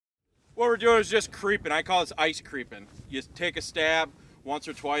What we're doing is just creeping. I call this ice creeping. You take a stab once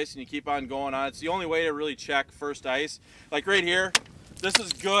or twice and you keep on going on. It's the only way to really check first ice. Like right here, this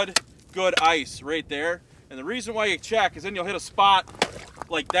is good ice right there. And the reason why you check is then you'll hit a spot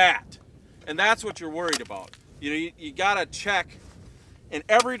like that. And that's what you're worried about. You gotta check in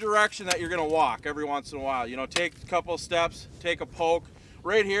every direction that you're gonna walk every once in a while. Take a couple of steps, take a poke.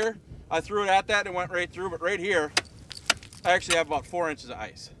 Right here, I threw it at that and it went right through, but right here, I actually have about 4 inches of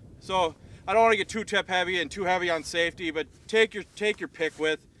ice. So I don't want to get too tip heavy and too heavy on safety, but take your pick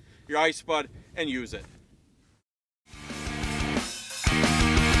with your ice spud and use it.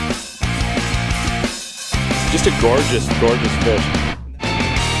 Just a gorgeous, gorgeous fish.